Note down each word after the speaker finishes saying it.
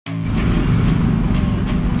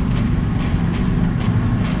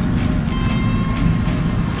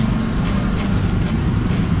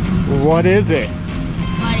What is it?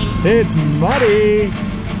 Muddy. It's muddy.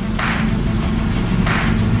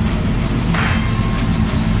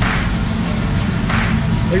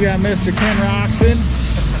 We got Mr. Ken Roxon.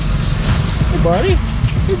 Hey, buddy.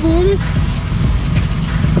 Hey, buddy.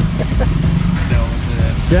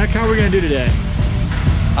 Jack, how are we going to do today?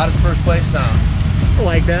 How does first place sound? I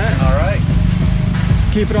like that. All right.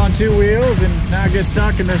 Just keep it on 2 wheels and not get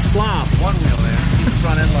stuck in this slop. One wheel, man. Keep the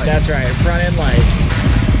front end light. That's right, front end light.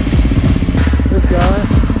 This guy.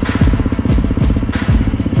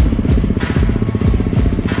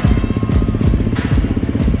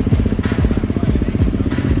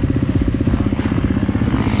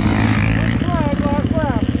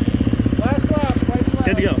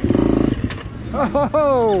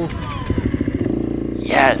 Oh!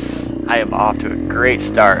 Yes, I am off to a great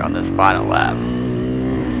start on this final lap.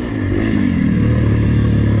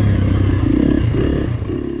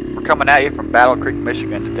 We're coming at you from Battle Creek,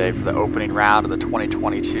 Michigan today for the opening round of the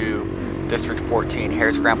 2022 District 14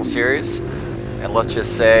 Hare Scramble Series. And let's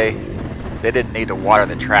just say they didn't need to water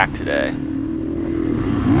the track today.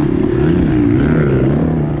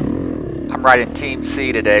 I'm riding Team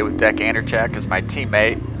C today with Deck Anderchek as my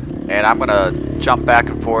teammate. And I'm going to jump back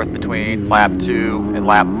and forth between lap 2 and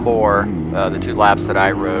lap 4, the 2 laps that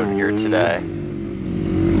I rode here today.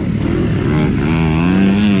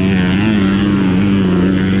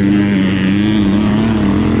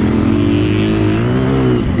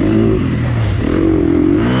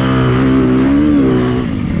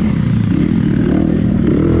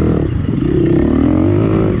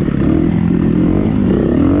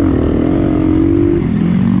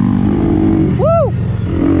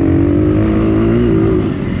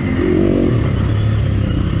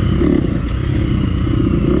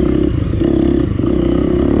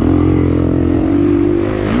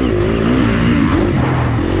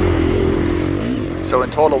 So in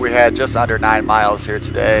total we had just under 9 miles here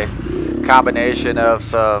today. Combination of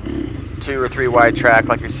some 2 or 3 wide track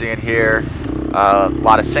like you're seeing here, a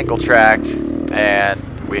lot of single track,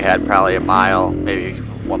 and we had probably a mile, maybe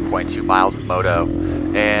 1.2 miles of moto.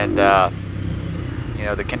 And you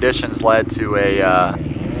know, the conditions led to a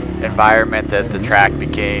environment that the track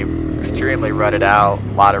became extremely rutted out,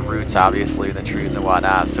 a lot of roots obviously in the trees and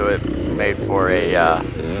whatnot, so it made for a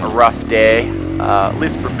rough day, at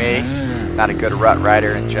least for me. Not a good rut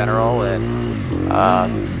rider in general, and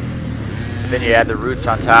then you add the roots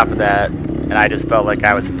on top of that, and I just felt like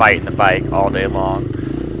I was fighting the bike all day long.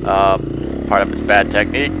 Part of it's bad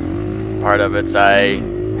technique, part of it's I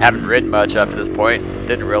haven't ridden much up to this point,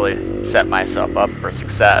 didn't really set myself up for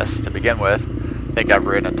success to begin with. I think I've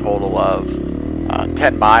ridden a total of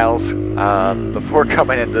 10 miles before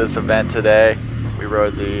coming into this event today. We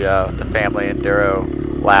rode the family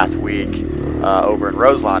enduro last week over in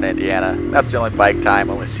Roselawn, Indiana. That's the only bike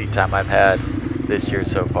time, only seat time I've had this year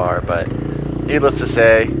so far, but needless to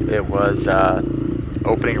say, it was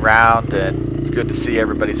opening round, and it's good to see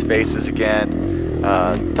everybody's faces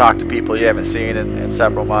again, talk to people you haven't seen in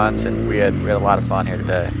several months, and we had a lot of fun here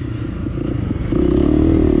today.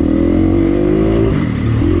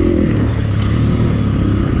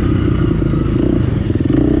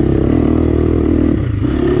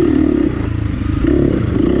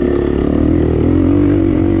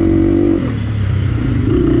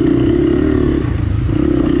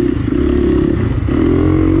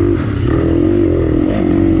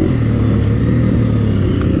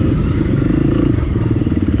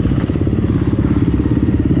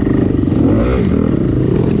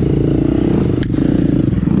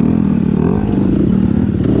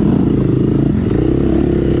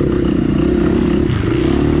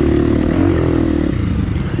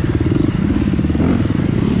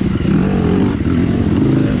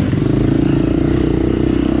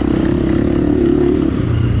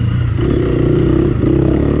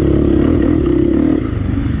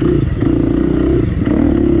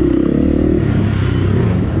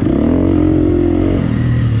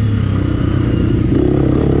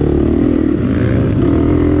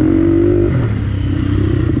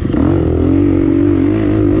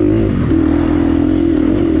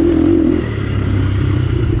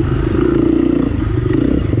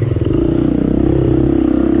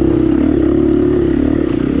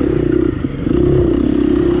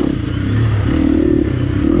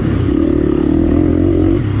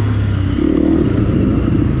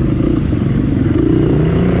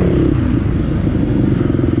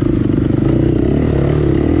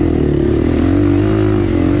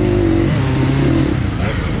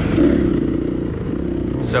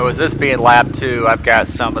 So as this being lap 2, I've got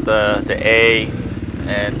some of the A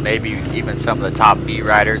and maybe even some of the top B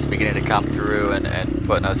riders beginning to come through and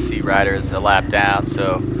putting us C riders a lap down.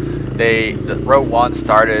 So the row 1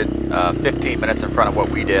 started 15 minutes in front of what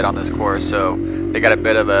we did on this course, so they got a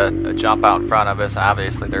bit of a jump out in front of us.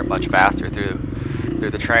 Obviously, they're much faster through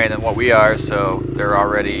the train than what we are, so they're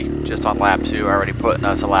already just on lap 2, already putting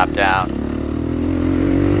us a lap down.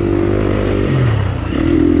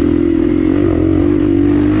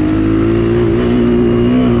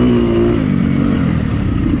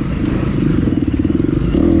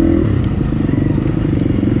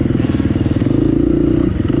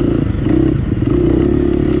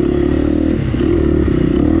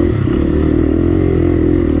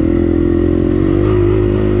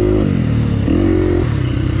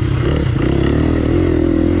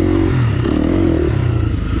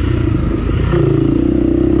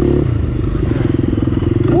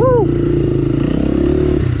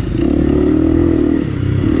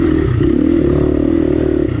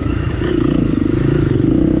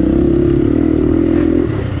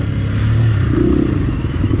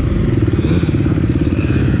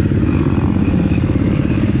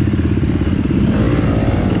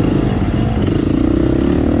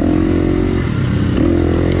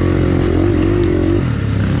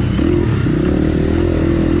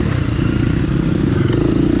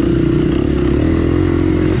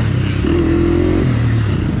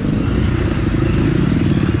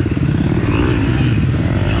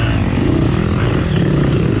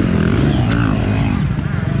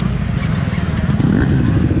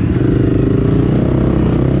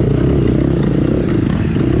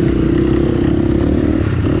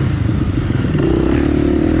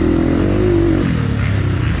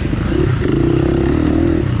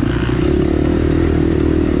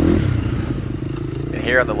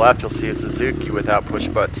 Here on the left, you'll see a Suzuki without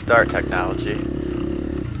push-button start technology.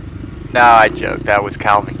 No, I joke. That was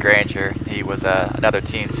Calvin Granger. He was another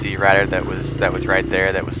Team C rider that was right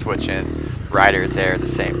there. That was switching riders there, the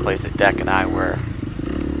same place that Deck and I were.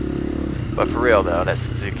 But for real though, that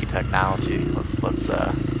Suzuki technology. Let's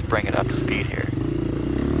bring it up to speed here.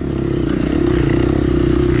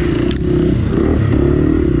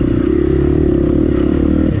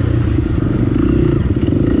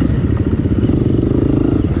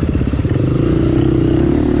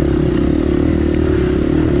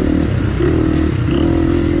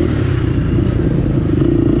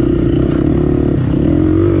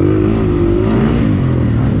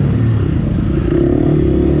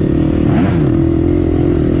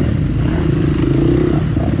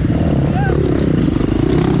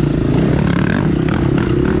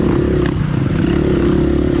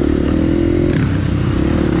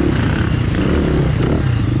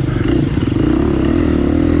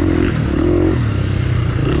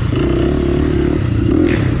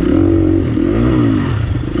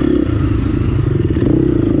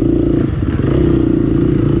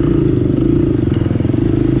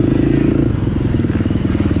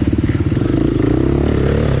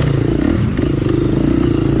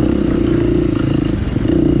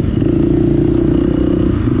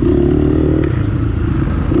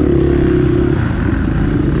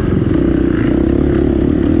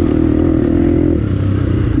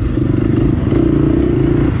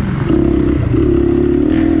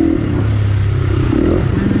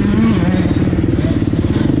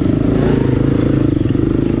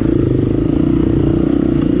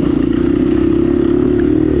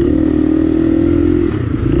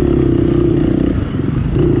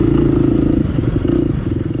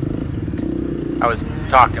 I was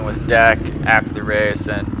talking with Deck after the race,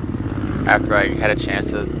 and after I had a chance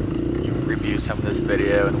to review some of this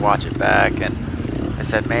video and watch it back, and I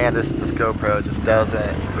said, man, this GoPro just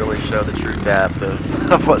doesn't really show the true depth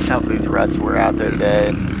of what some of these ruts were out there today,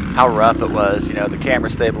 and how rough it was. You know, the camera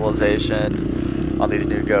stabilization on these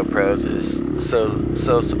new GoPros is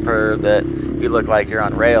so superb that you look like you're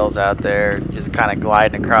on rails out there, just kind of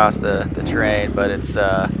gliding across the terrain, but it's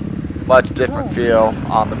much different feel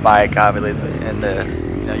on the bike, obviously, and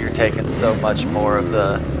you're taking so much more of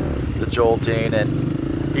the jolting,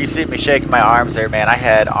 and you see me shaking my arms there, man. I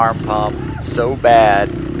had arm pump so bad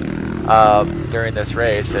during this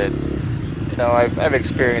race, and you know, I've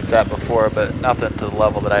experienced that before, but nothing to the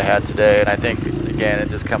level that I had today. And I think again, it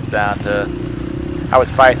just comes down to I was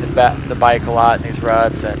fighting the bike a lot in these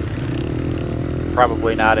ruts, and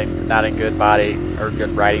probably not in good body or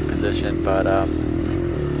good riding position, but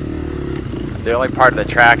the only part of the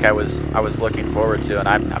track I was looking forward to, and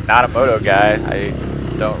I'm not a moto guy. I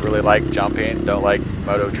don't really like jumping, don't like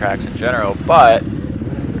moto tracks in general, but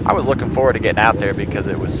I was looking forward to getting out there because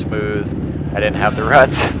it was smooth. I didn't have the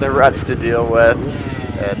ruts to deal with,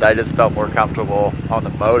 and I just felt more comfortable on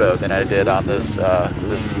the moto than I did on this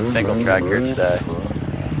single track here today.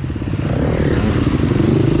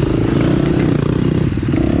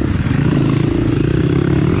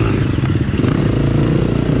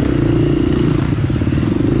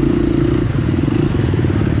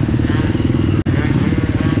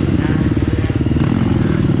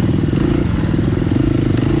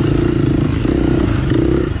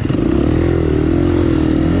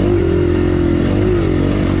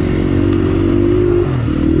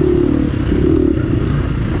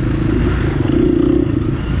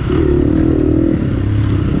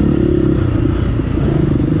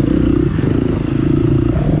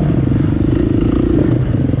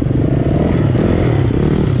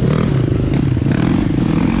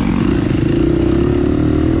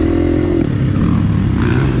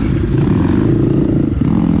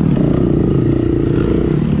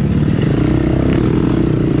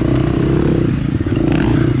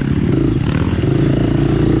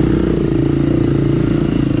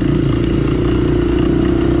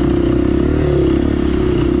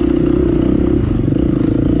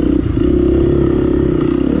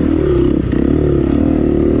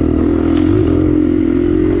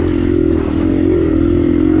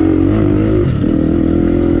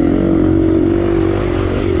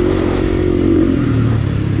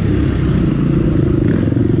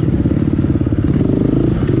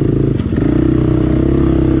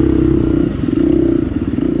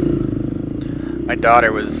 my daughter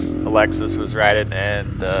Alexis was riding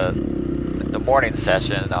in the morning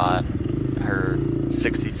session on her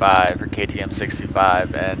 65, her KTM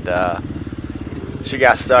 65, and she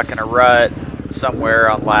got stuck in a rut somewhere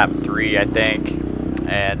on lap 3, I think,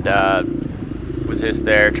 and was just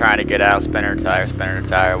there trying to get out, spinning her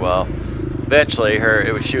tire. Well, eventually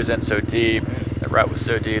she was in so deep, the rut was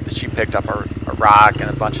so deep that she picked up a rock and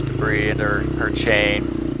a bunch of debris into her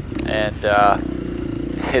chain, and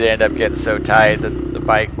it ended up getting so tight that the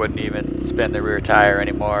bike wouldn't even spin the rear tire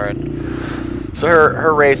anymore, and so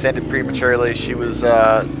her race ended prematurely. She was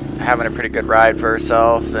having a pretty good ride for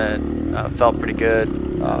herself, and felt pretty good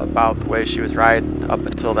about the way she was riding up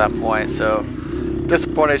until that point. So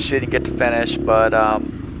disappointed she didn't get to finish, but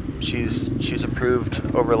she's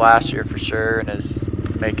improved over last year for sure, and is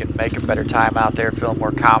making better time out there, feeling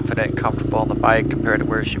more confident and comfortable on the bike compared to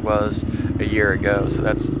where she was a year ago. So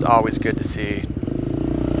that's always good to see.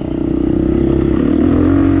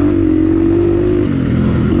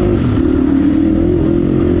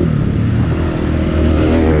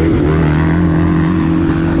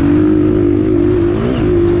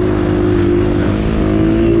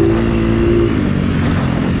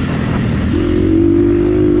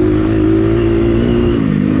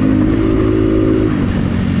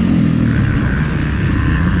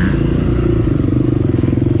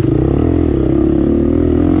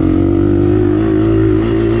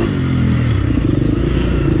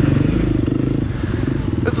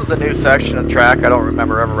 This was a new section of track I don't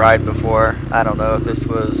remember ever riding before. I don't know if this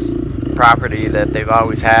was property that they've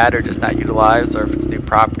always had or just not utilized, or if it's new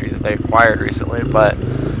property that they acquired recently, but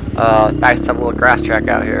nice to have a little grass track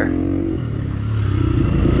out here.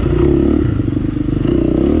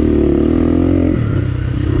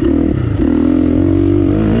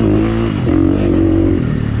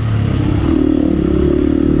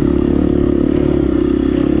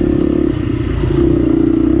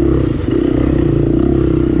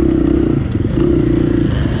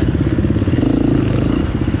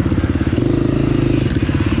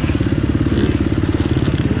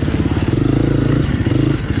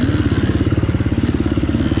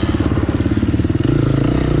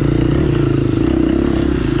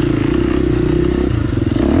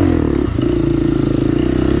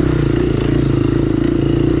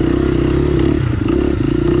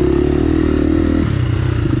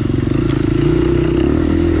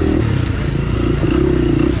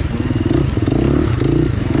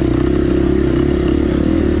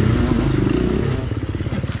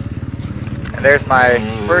 There's my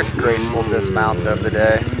first graceful dismount of the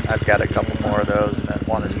day. I've got a couple more of those, and then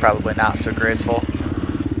one is probably not so graceful.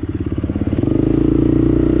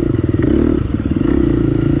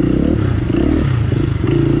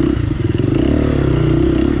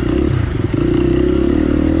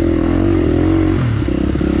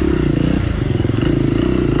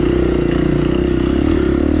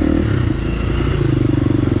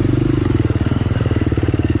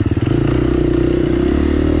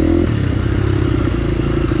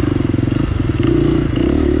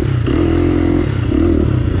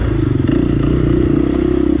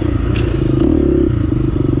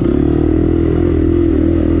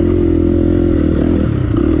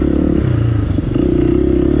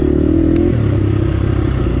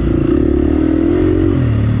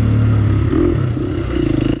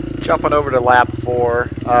 Jumping over to lap 4,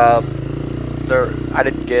 I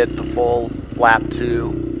didn't get the full lap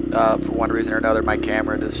 2 for one reason or another. My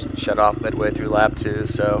camera just shut off midway through lap 2,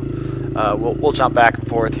 so we'll jump back and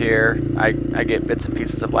forth here. I get bits and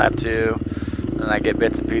pieces of lap 2, and I get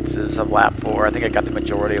bits and pieces of lap 4. I think I got the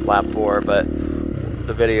majority of lap 4, but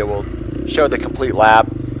the video will show the complete lap,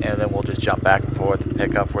 and then we'll just jump back and forth and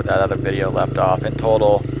pick up where that other video left off. In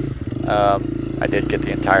total, I did get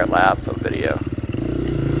the entire lap of video.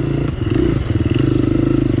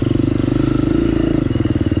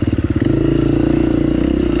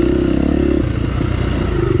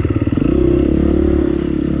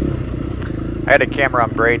 I had a camera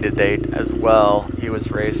on Braid today as well. He was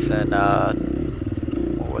racing,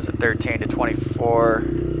 what was it, 13 to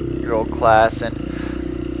 24-year-old class, and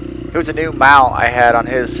it was a new mount I had on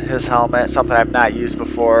his helmet, something I've not used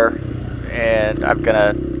before, and I'm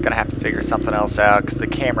gonna have to figure something else out because the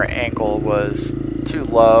camera angle was too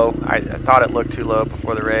low. I thought it looked too low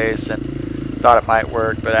before the race and thought it might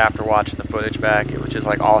work, but after watching the footage back, it was just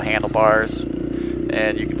like all handlebars,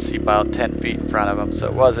 and you could see about 10 feet in front of him, so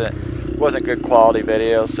it wasn't good quality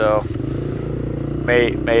video. So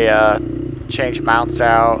may change mounts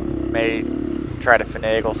out, may try to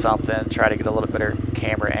finagle something, try to get a little better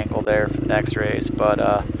camera angle there for the next race, but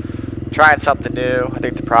trying something new. I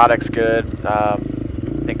think the product's good. I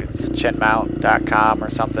think it's chinmount.com or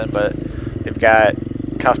something, but they've got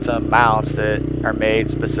custom mounts that are made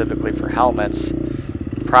specifically for helmets.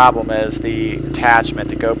 Problem is the attachment,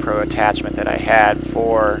 the GoPro attachment that I had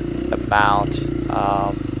for the mount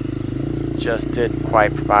just didn't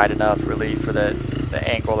quite provide enough relief for the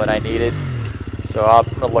angle that I needed. So I'm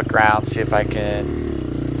going to look around, see if I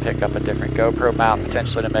can pick up a different GoPro mount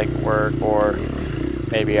potentially to make it work, or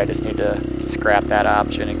maybe I just need to scrap that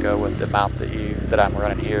option and go with the mount that I'm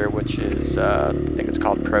running here, which is I think it's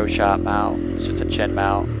called Pro Shot mount. It's just a chin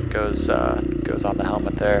mount, goes on the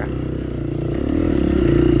helmet there.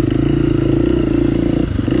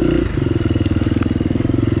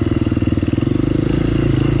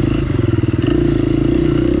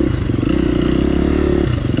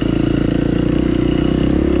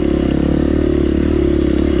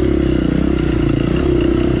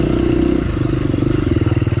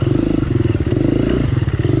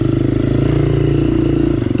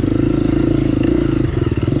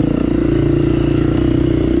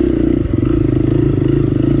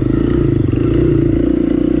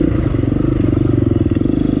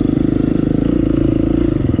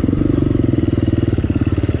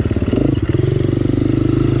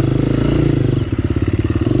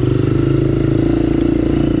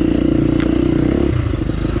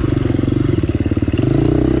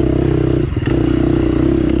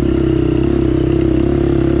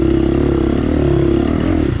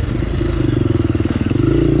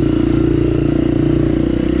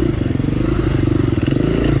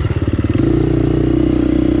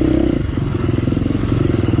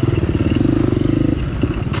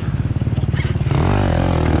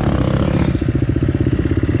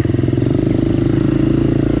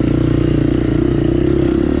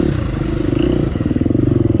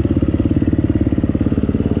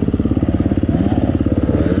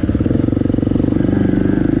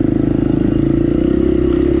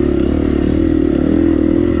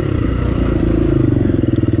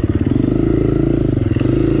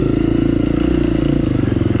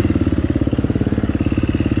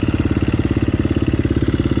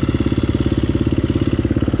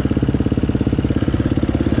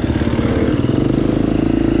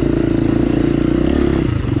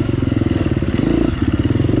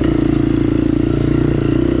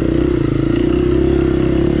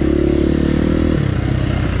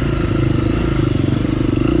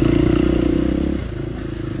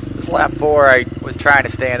 Lap 4, I was trying to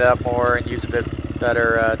stand up more and use a bit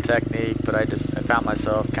better technique, but I found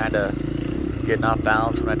myself kind of getting off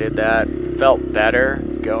balance when I did that. Felt better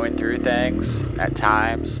going through things at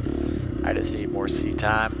times. I just need more seat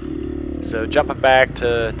time. So jumping back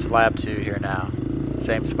to lap 2 here now.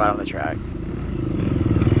 Same spot on the track.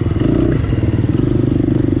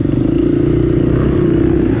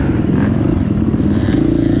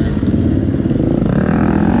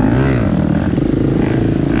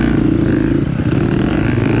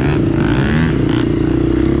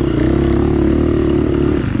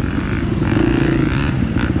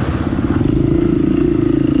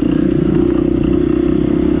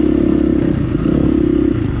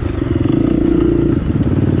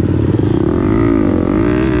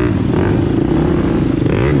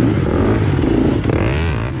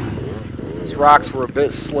 Rocks were a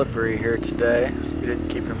bit slippery here today. You didn't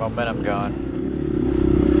keep your momentum going.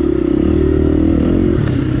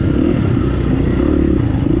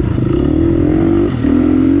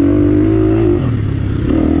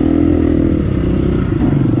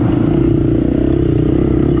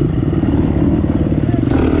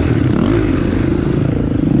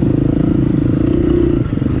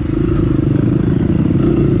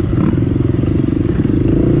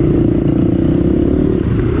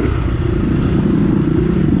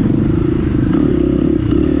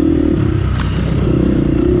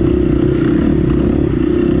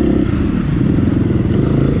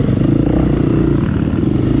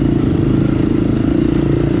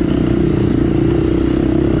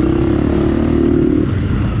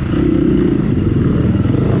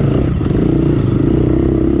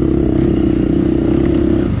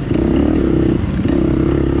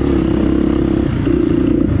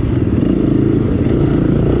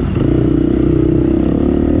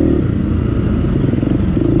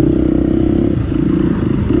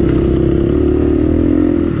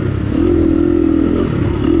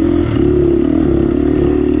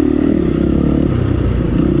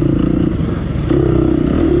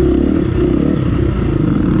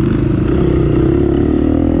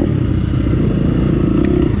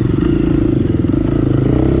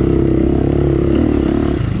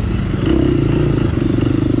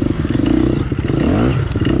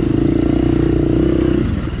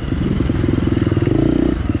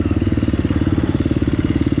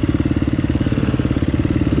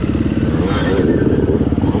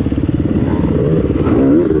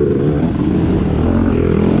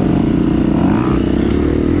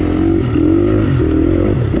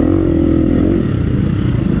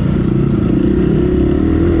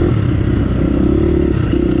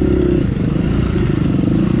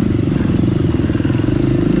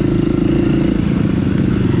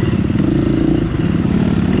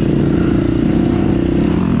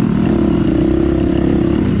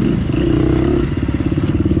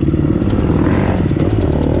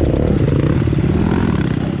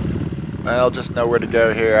 Well, just nowhere to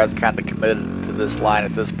go here. I was kind of committed to this line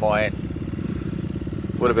at this point.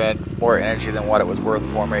 Would have been more energy than what it was worth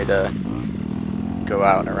for me to go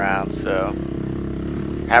out and around. So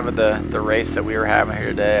having the race that we were having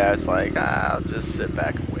here today, I was like, I'll just sit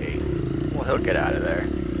back and wait. Well, he'll get out of there.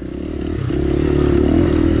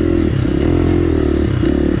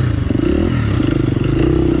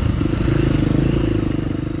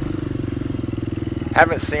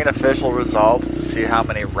 Haven't seen official results to see how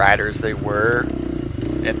many riders they were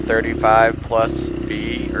in 35 plus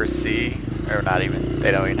B or C, or not even, they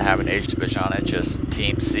don't even have an age division on it, just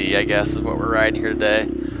Team C, I guess, is what we're riding here today.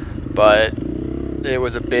 But it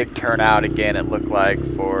was a big turnout again, it looked like,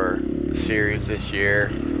 for the series this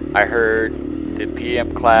year. I heard the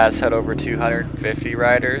PM class had over 250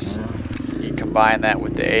 riders. You combine that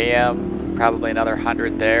with the AM, probably another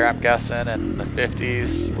 100 there, I'm guessing, and the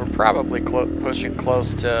 50s were probably pushing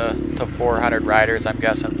close to 400 riders, I'm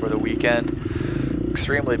guessing, for the weekend.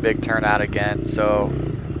 Extremely big turnout again. So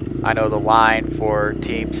I know the line for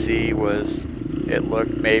Team C was, it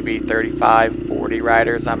looked maybe 35, 40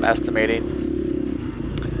 riders, I'm estimating.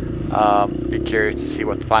 Be curious to see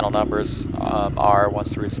what the final numbers are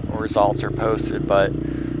once the results are posted. But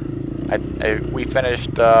we finished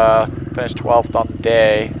 12th on the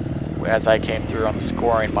day as I came through on the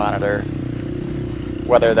scoring monitor.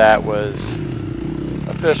 Whether that was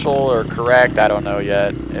official or correct, I don't know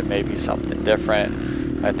yet. It may be something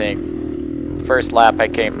different. I think first lap I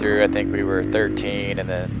came through, I think we were 13, and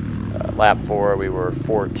then lap 4 we were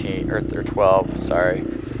 14 or 12, sorry.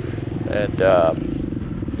 And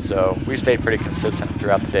so we stayed pretty consistent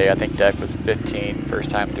throughout the day. I think Deck was 15 first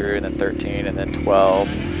time through, and then 13, and then 12.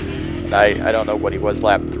 And I don't know what he was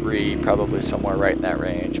lap 3, probably somewhere right in that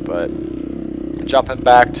range. But jumping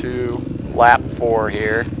back to lap 4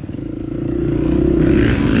 here.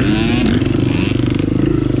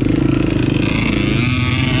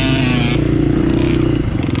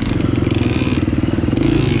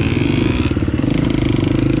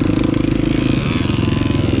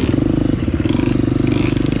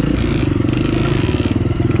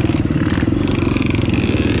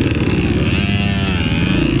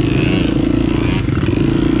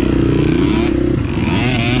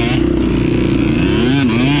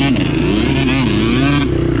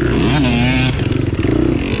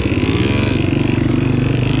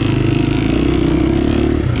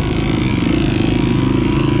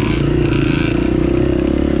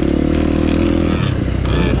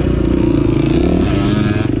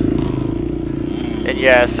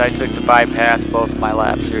 Yes, I took the bypass both of my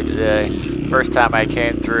laps here today. First time I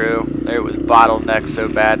came through, it was bottlenecked so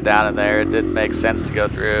bad down in there, it didn't make sense to go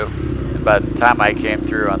through. And by the time I came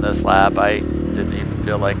through on this lap, I didn't even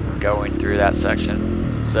feel like going through that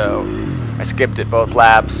section. So I skipped it both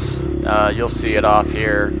laps. You'll see it off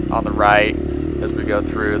here on the right as we go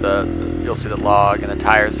through you'll see the log and the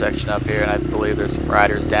tire section up here, and I believe there's some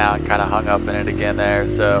riders down, kind of hung up in it again there.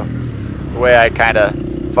 So the way I kind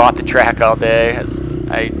of fought the track all day, as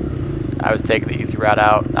I was taking the easy route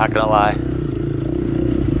out, not gonna lie.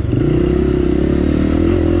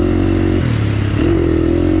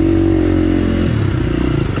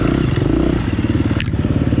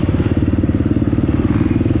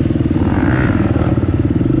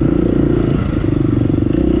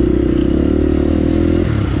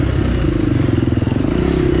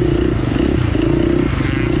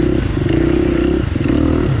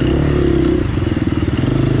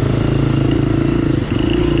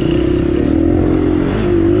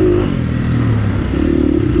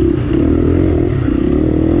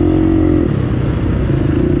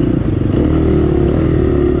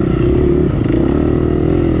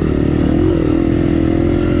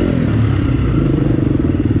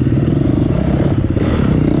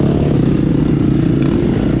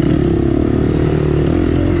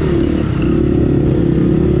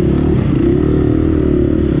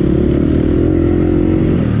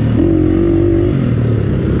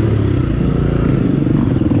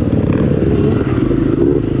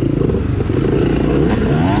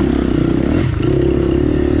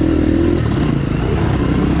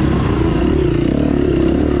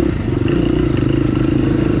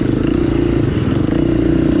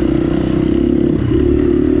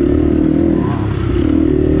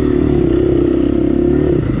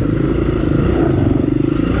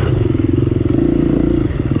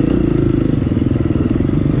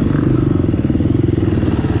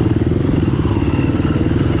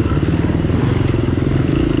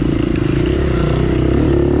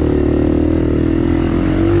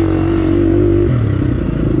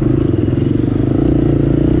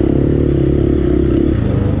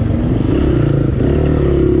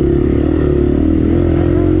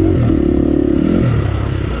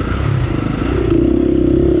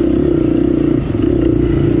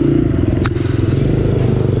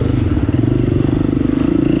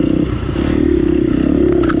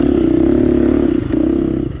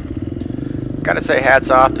 to say hats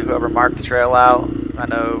off to whoever marked the trail out. I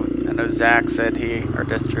know Zach said our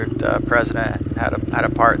district president had a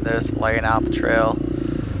part in this, laying out the trail.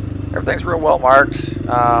 Everything's real well marked.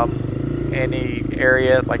 Any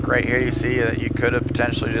area like right here you see that you could have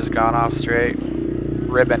potentially just gone off straight,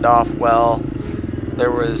 ribboned off well.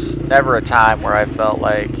 There was never a time where I felt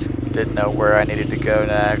like didn't know where I needed to go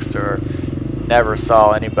next, or never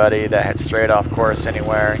saw anybody that had strayed off course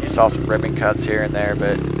anywhere. You saw some ribbon cuts here and there,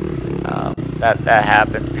 but that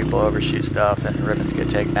happens. People overshoot stuff and ribbons get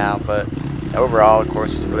taken out, but overall the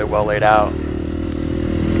course was really well laid out.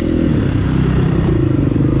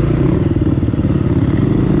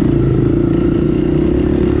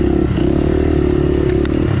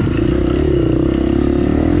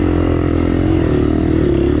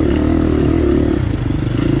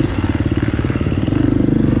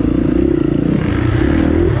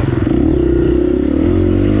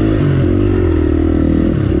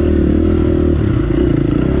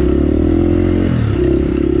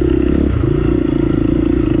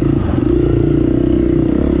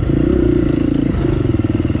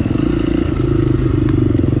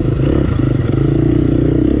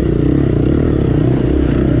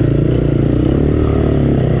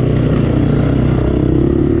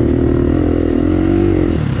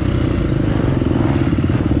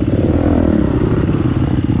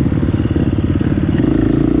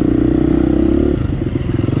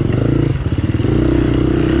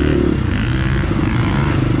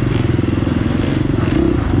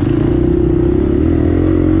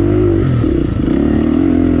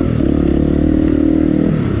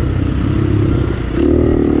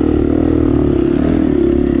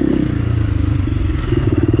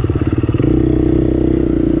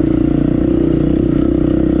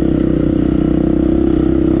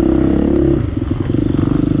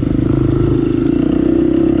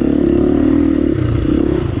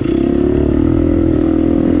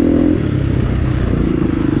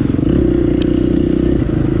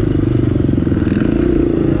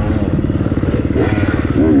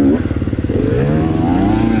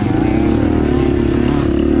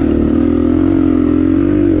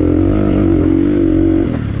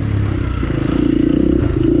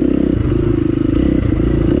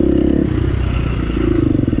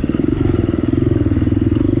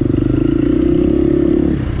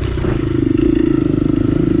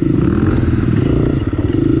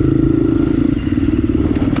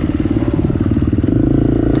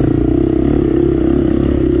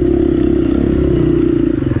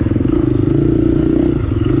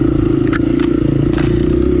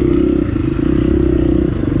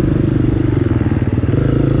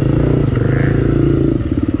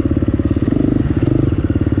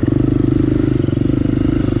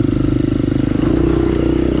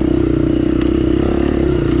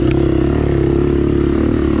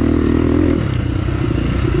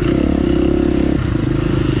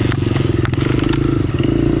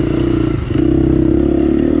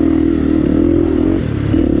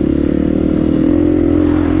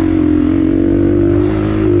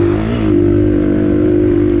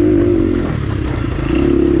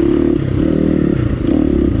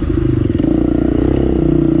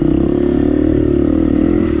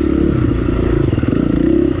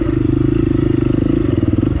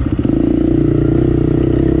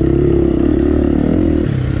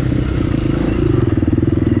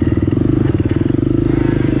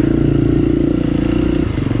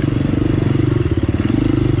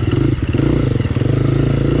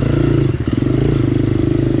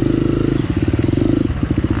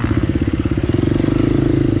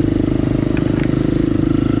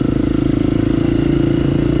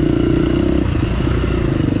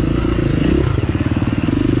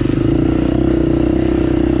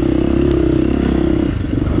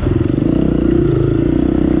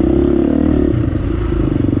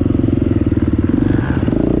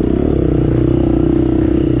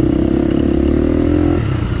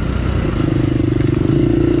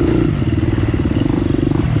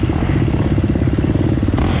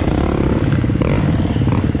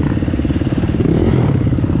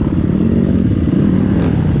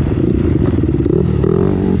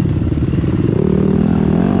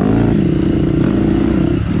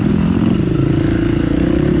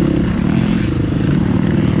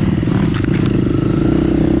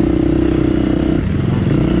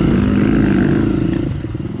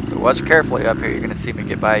 Watch carefully up here. You're going to see me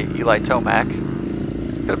get by Eli Tomac.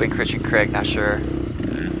 Could have been Christian Craig, not sure.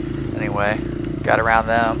 Anyway, got around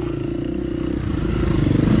them.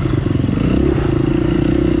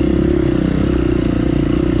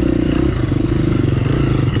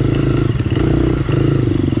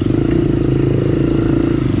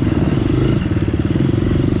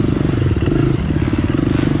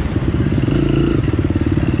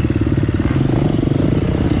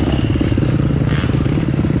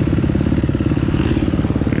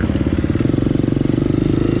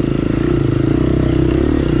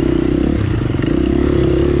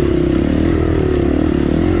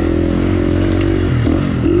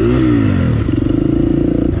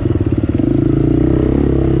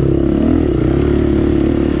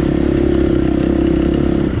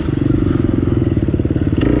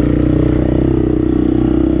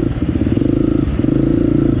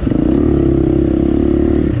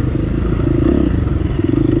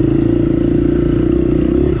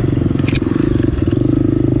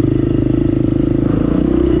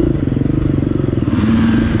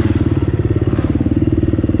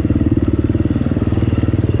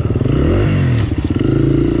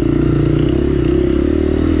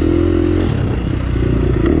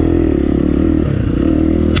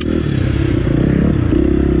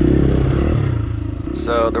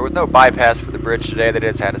 So there was no bypass for the bridge today. They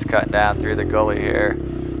just had us cutting down through the gully here.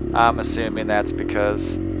 I'm assuming that's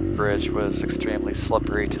because the bridge was extremely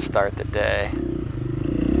slippery to start the day.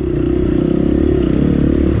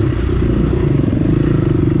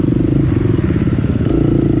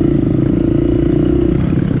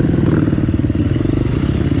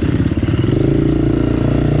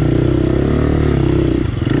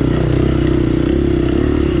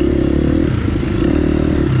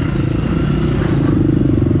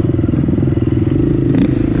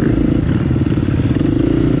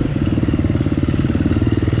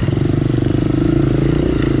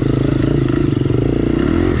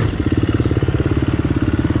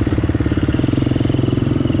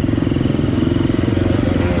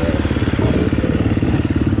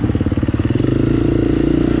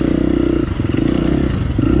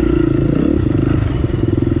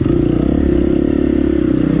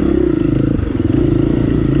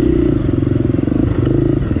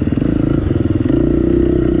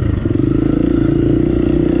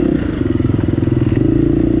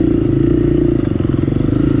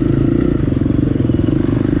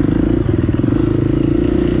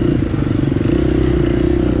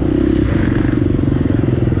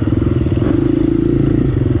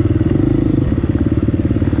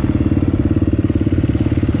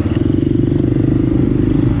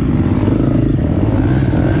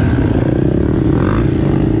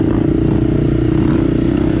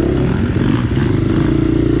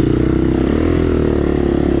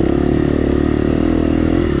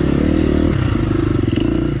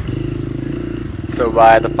 So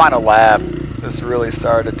by the final lap, this really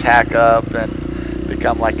started to tack up and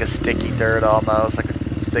become like a sticky dirt almost, like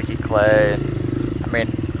a sticky clay. And, I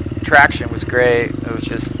mean, traction was great.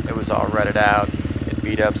 It was all rutted out. It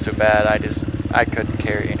beat up so bad, I couldn't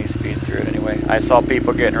carry any speed through it anyway. I saw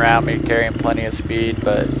people getting around me carrying plenty of speed,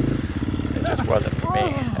 but it just wasn't for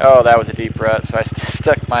me. Oh, that was a deep rut, so I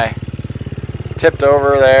tipped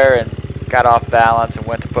over there and got off balance and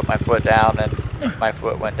went to put my foot down, and my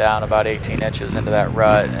foot went down about 18 inches into that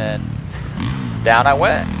rut, and down I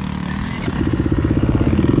went.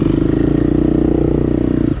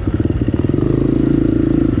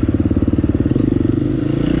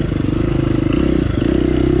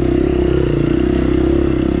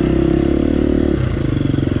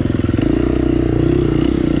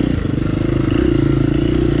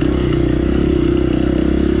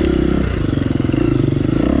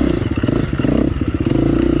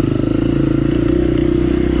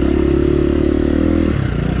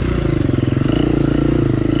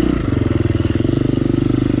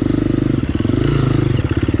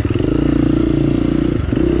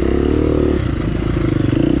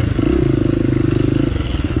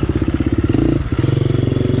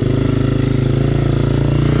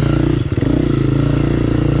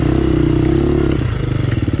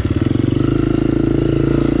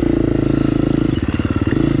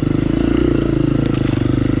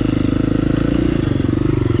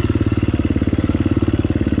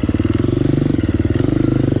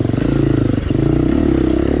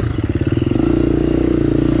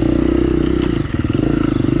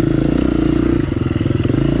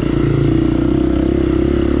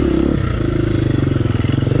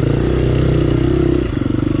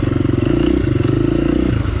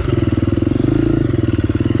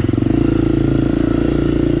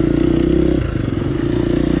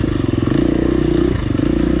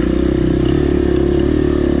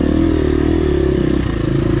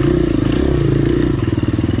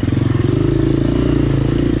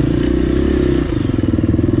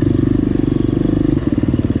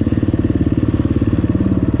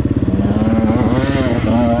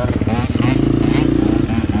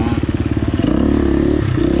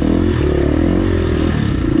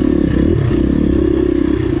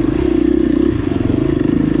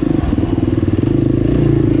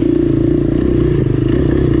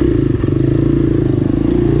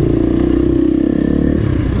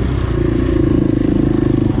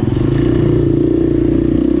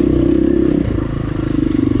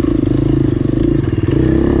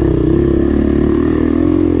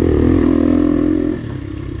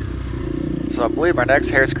 So I believe our next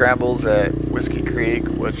Hare Scramble's at Whiskey Creek,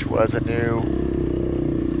 which was a new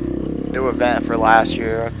event for last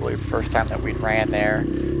year. I believe first time that we ran there,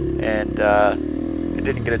 and I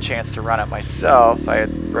didn't get a chance to run it myself. I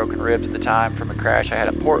had broken ribs at the time from a crash I had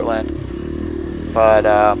in Portland, but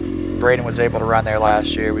Braden was able to run there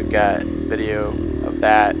last year. We've got video of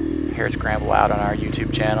that Hare Scramble out on our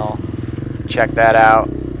YouTube channel. Check that out.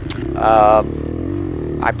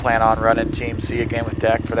 I plan on running Team C again with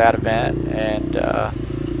Deck for that event, and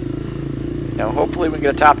you know, hopefully we can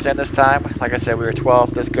get a top 10 this time. Like I said, we were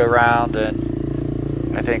 12th this go round, and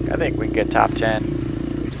I think we can get top 10.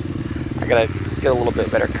 I gotta get a little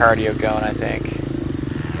bit better cardio going, I think,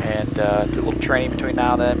 and do a little training between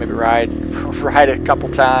now and then. Maybe ride a couple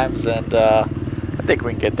times, and I think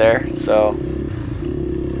we can get there. So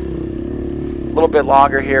a little bit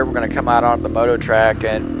longer here. We're gonna come out onto the moto track,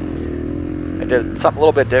 and I did something a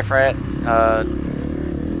little bit different.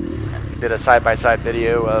 Did a side-by-side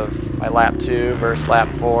video of my lap 2 versus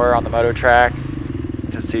lap 4 on the moto track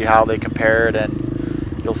to see how they compared,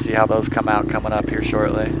 and you'll see how those come out coming up here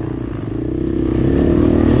shortly.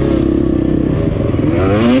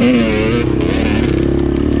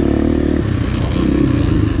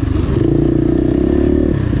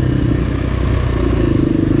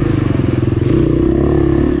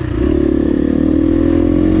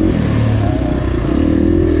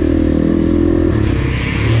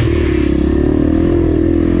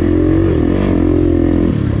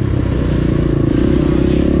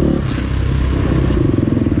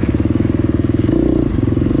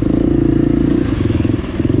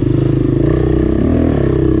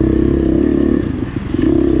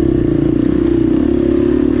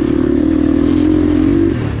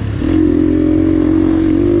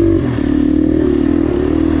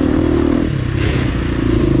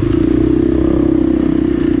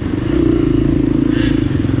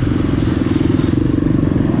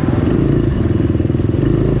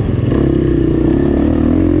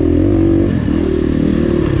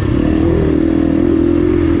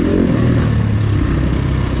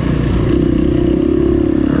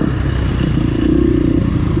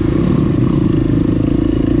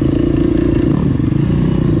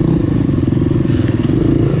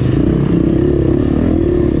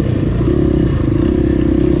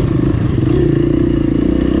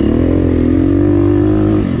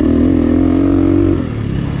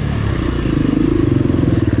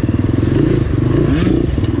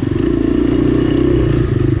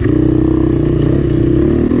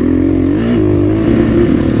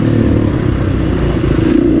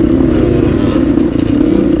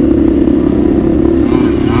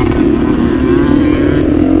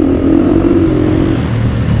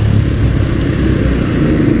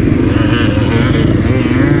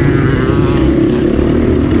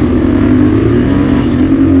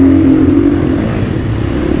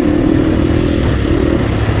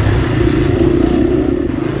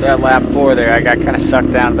 That lap 4 there, I got kind of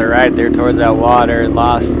sucked down to the right there towards that water, and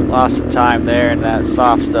lost some time there, and that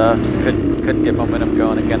soft stuff just couldn't get momentum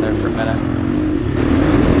going again there for a minute.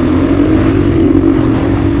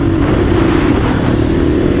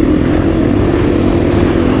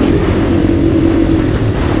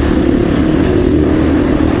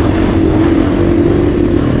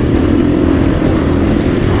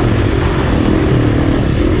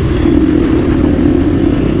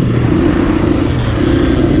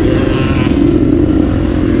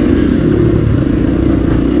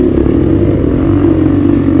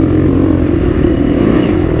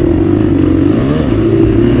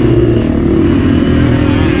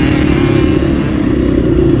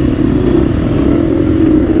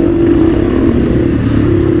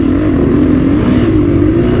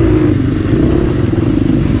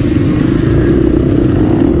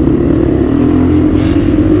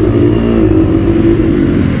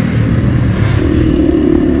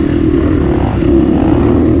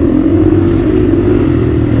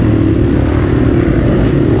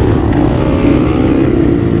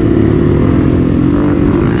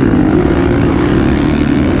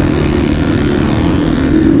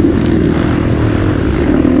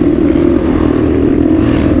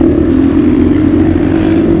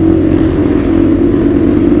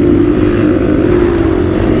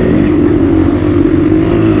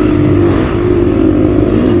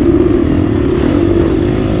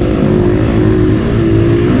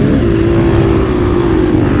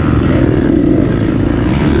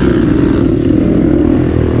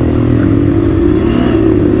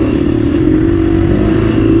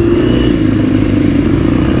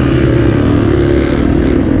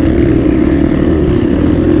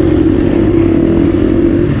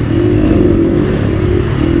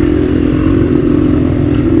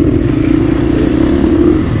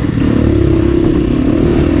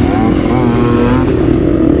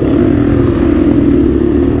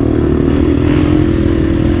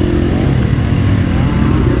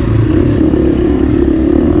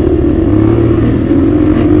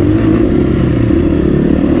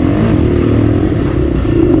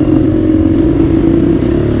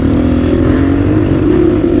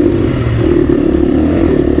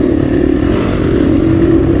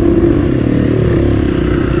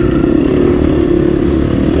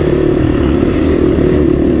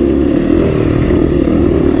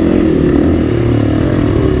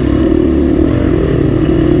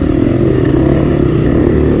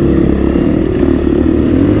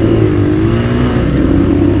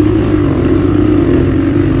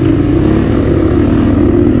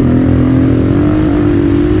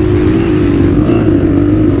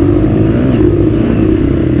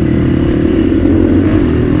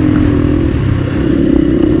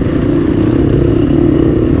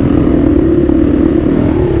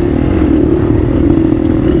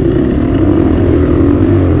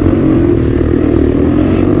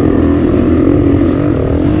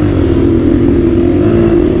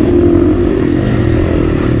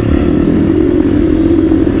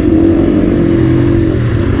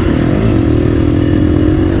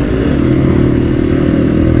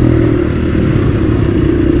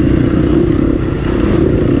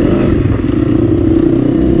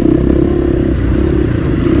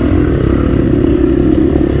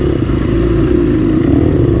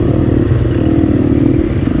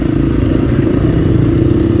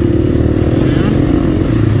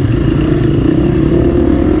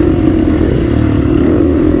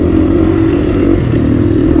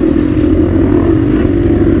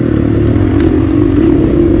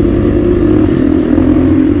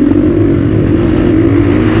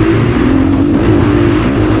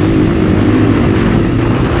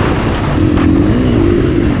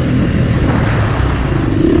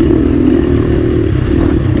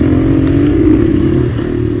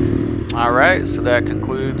 So that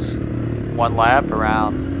concludes one lap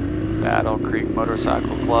around Battle Creek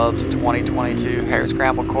Motorcycle Club's 2022 Hare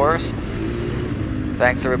Scramble course.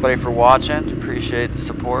 Thanks everybody for watching. Appreciate the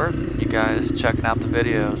support. You guys checking out the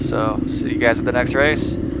videos. So see you guys at the next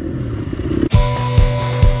race.